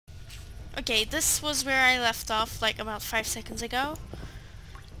Okay, this was where I left off like about 5 seconds ago.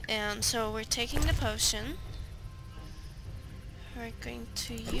 And so we're taking the potion. We're going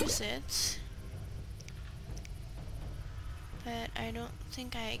to use it. But I don't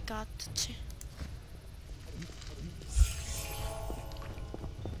think I got to...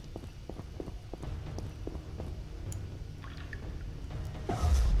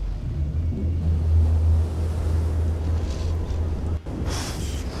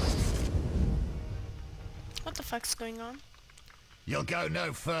 What the fuck's going on? You'll go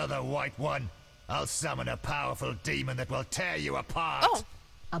no further, White One. I'll summon a powerful demon that will tear you apart. Oh!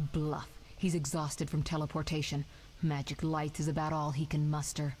 A bluff. He's exhausted from teleportation. Magic light is about all he can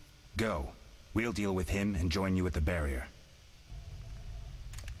muster. Go. We'll deal with him and join you at the barrier.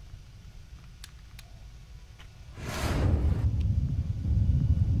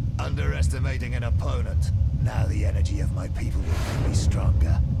 Underestimating an opponent. Now the energy of my people will make me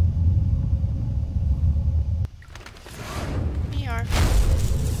stronger. We are.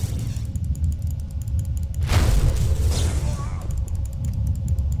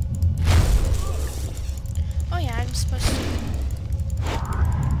 Oh yeah, I'm supposed to...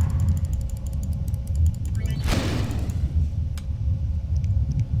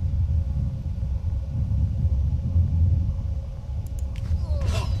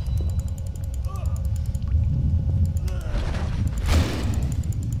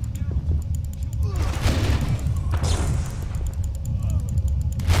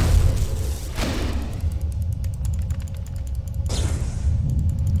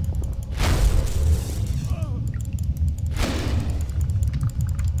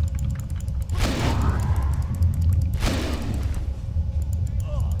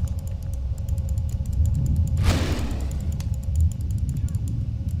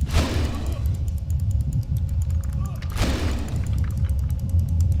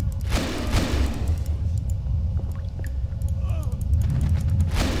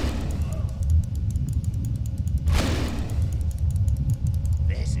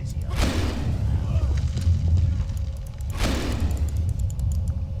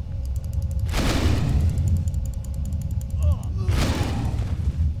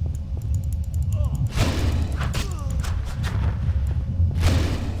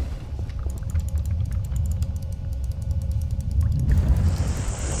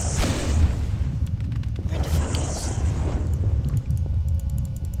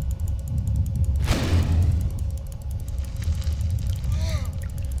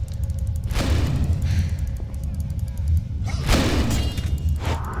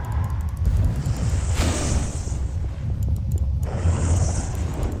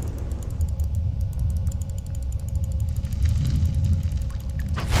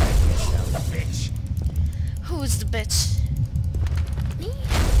 Who's the bitch? Me?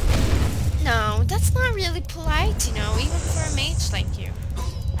 No, that's not really polite, you know, even for a mage like you.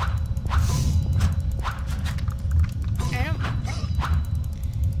 I don't...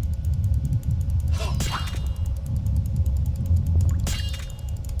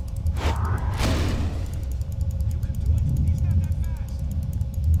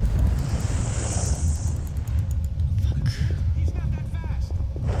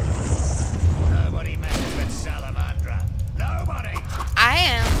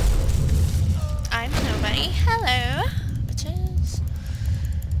 I'm nobody. Hello, bitches.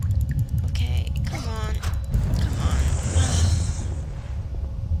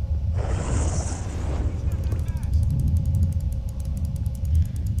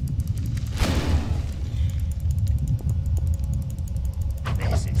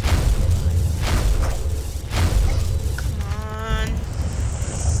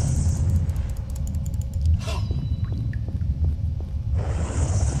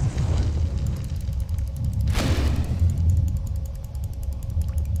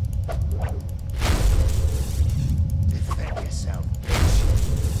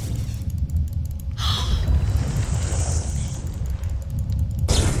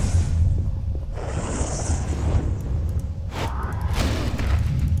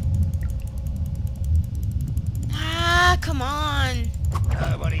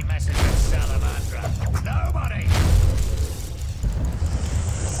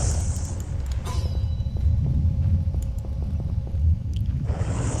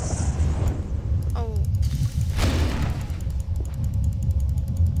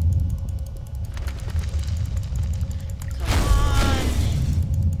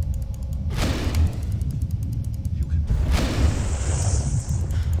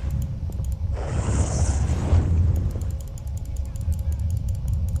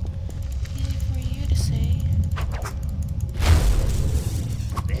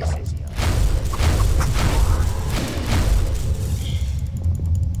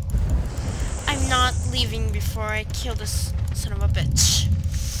 Alright, kill this son of a bitch.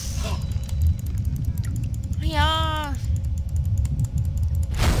 Yeah.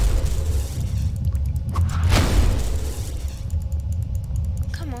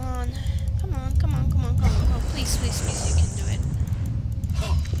 Come on. Come on, come on, come on, come on, come on. Please, please, please, you can do it.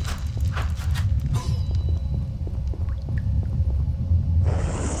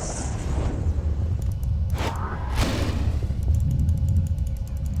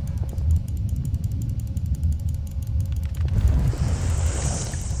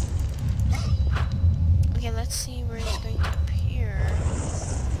 Okay, let's see where it's going to appear.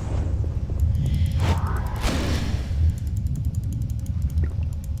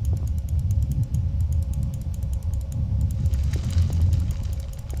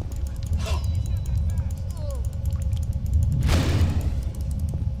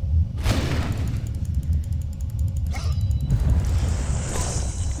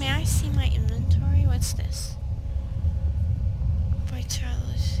 May I see my inventory? What's this?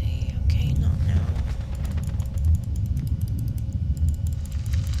 Vitality. Okay, not now.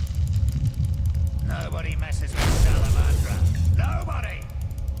 Nobody messes with Salamandra. Nobody!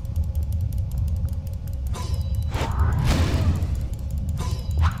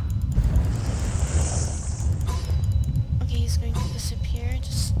 Okay, he's going to disappear.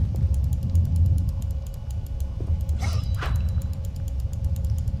 Just.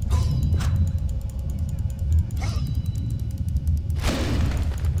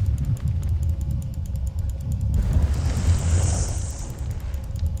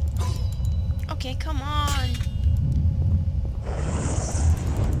 Okay, come on.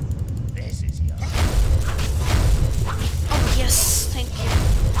 This is yours. Oh, yes, thank you.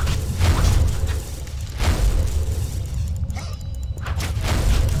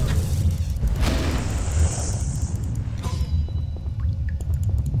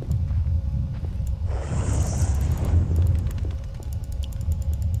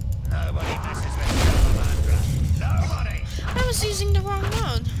 Nobody messes with Salamandra. Nobody! I was using the wrong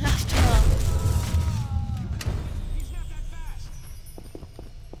mode, after all.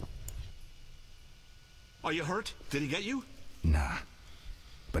 Are you hurt? Did he get you? Nah.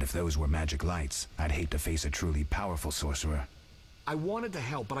 But if those were magic lights, I'd hate to face a truly powerful sorcerer. I wanted to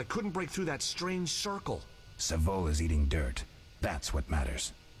help, but I couldn't break through that strange circle. Savol is eating dirt. That's what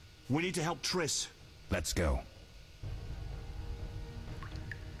matters. We need to help Triss. Let's go.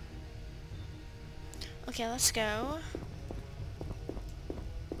 Okay, let's go.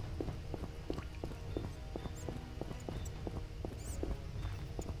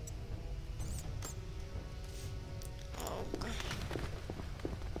 Oh, God.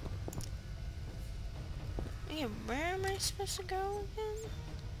 Okay, where am I supposed to go again?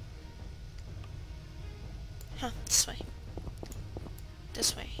 Huh, this way.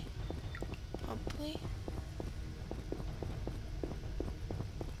 This way. Hopefully.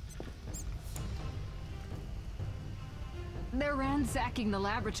 They're ransacking the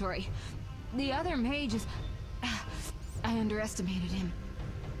laboratory. The other mage is... I underestimated him.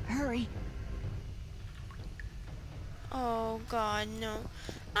 Hurry. Oh God, no.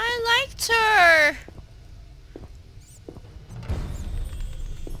 I liked her!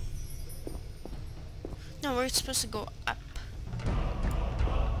 No, we're supposed to go up.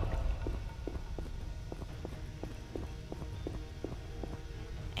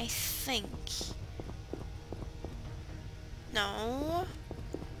 I think. No.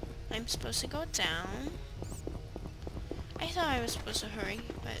 I'm supposed to go down. I thought I was supposed to hurry,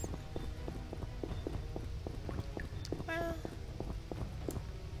 but... Well...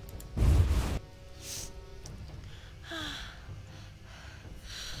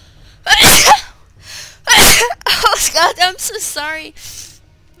 Oh God, I'm so sorry.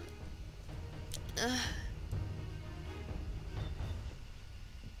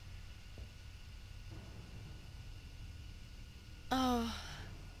 Oh.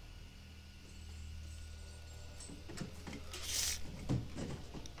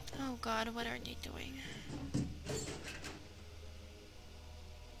 Oh God, what are they doing?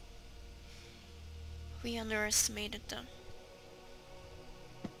 We underestimated them.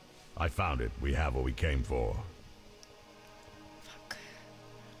 I found it. We have what we came for. Fuck.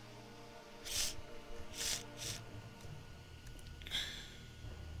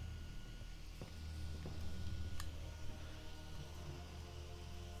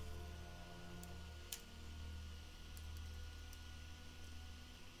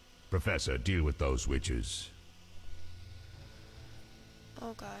 Professor, deal with those witches.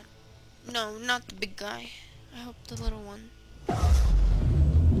 Oh God. No, not the big guy. I hope the little one.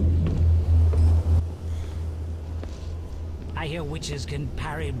 I hear witches can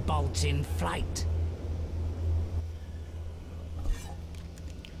parry bolts in flight.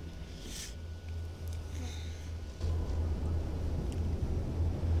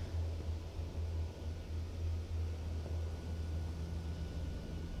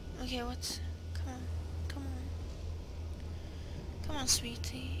 Okay, what's... Come on. Come on. Come on,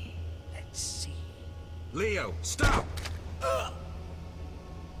 sweetie. Let's see. Leo, stop!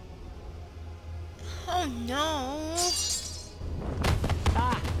 Oh no!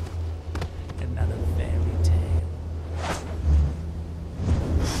 Ah! Another fairy tale.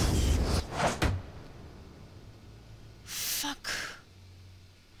 Fuck.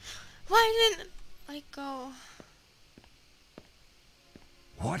 Why didn't I go?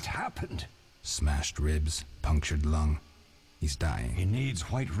 What happened? Smashed ribs, punctured lung. He's dying. He needs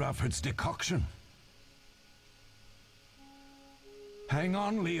White Rafford's decoction. Hang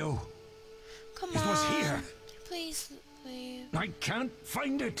on, Leo. Come It on. was here. Please leave. I can't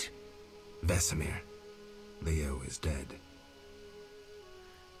find it. Vesemir. Leo is dead.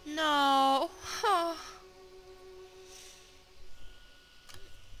 No. Oh.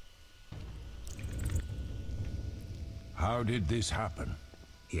 How did this happen?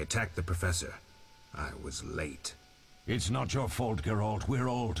 He attacked the professor. I was late. It's not your fault, Geralt. We're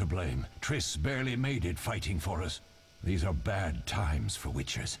all to blame. Triss barely made it fighting for us. These are bad times for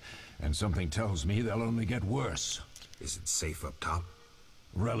witchers, and something tells me they'll only get worse. Is it safe up top?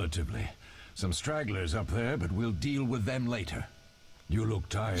 Relatively. Some stragglers up there, but we'll deal with them later. You look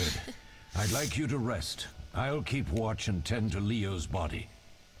tired. I'd like you to rest. I'll keep watch and tend to Leo's body.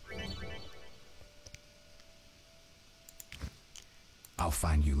 I'll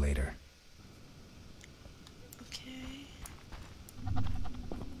find you later. Okay.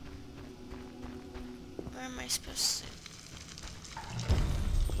 Where am I supposed to?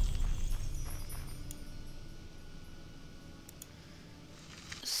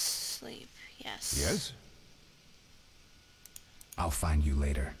 Sleep. Yes. Yes? I'll find you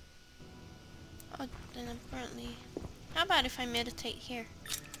later. Oh, then apparently. How about if I meditate here?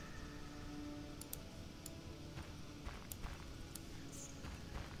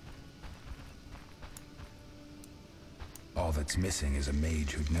 All that's missing is a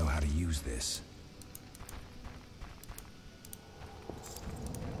mage who'd know how to use this.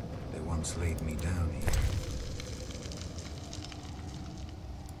 They once laid me down here.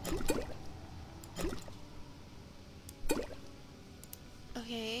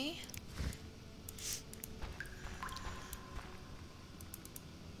 Okay.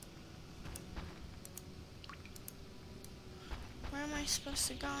 Where am I supposed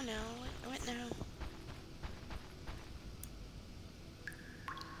to go now? What now?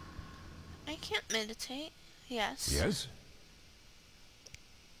 I can't meditate. Yes. Yes?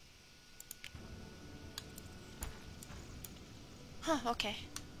 Huh, okay.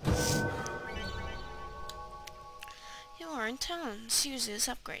 You are in town. Uses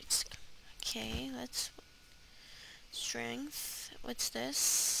upgrades. Okay, let's... Strength. What's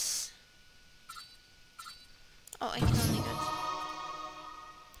this? Oh, I can only go...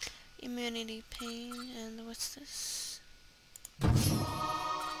 Immunity, pain, and what's this?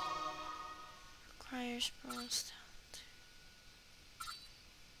 Requires bronze talent.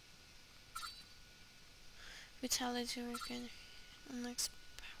 Vitality working. Next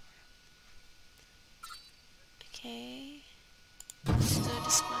power. Okay. Let's do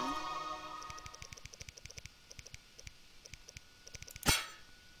this one.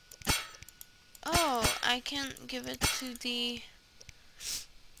 Oh, I can give it to the...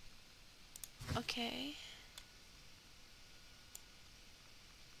 Okay.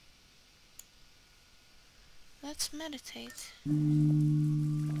 Let's meditate.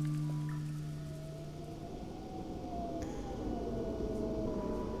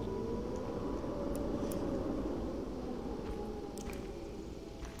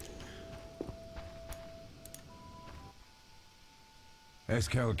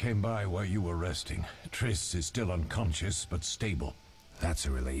 Eskel came by while you were resting. Triss is still unconscious, but stable. That's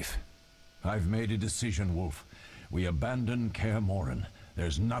a relief. I've made a decision, Wolf. We abandon Kaer Morhen.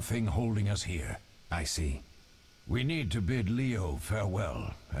 There's nothing holding us here. I see. We need to bid Leo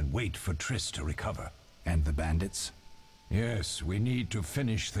farewell and wait for Triss to recover. And the bandits? Yes, we need to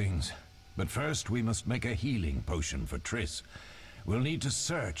finish things. But first we must make a healing potion for Triss. We'll need to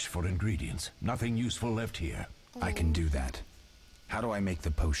search for ingredients. Nothing useful left here. I can do that. How do I make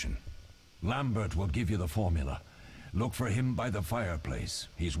the potion? Lambert will give you the formula. Look for him by the fireplace.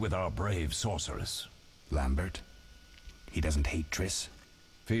 He's with our brave sorceress. Lambert? He doesn't hate Triss?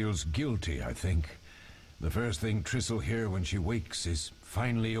 Feels guilty, I think. The first thing Triss will hear when she wakes is,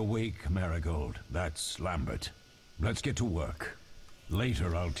 "Finally awake, Marigold." That's Lambert. Let's get to work.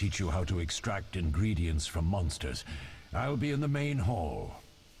 Later I'll teach you how to extract ingredients from monsters. I'll be in the main hall.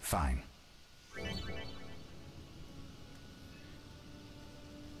 Fine.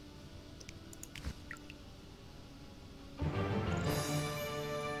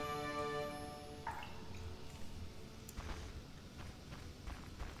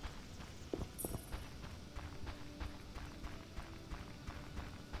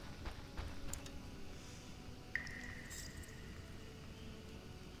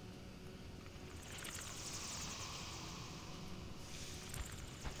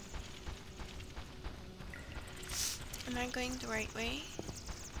 Am I going the right way?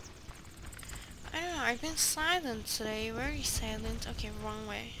 I don't know, I've been silent today, very silent. Okay, wrong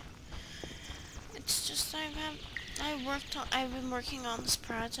way. It's just I've been working on this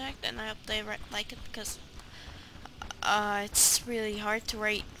project, and I hope they like it, because it's really hard to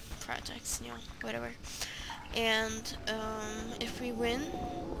write projects, you know, whatever. And if we win,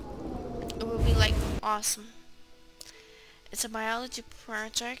 it will be like awesome. It's a biology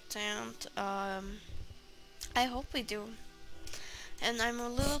project, and I hope we do. And I'm a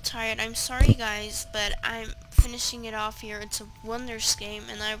little tired. I'm sorry guys, but I'm finishing it off here. It's a Wonders game,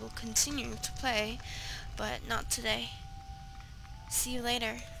 and I will continue to play, but not today. See you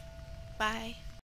later. Bye.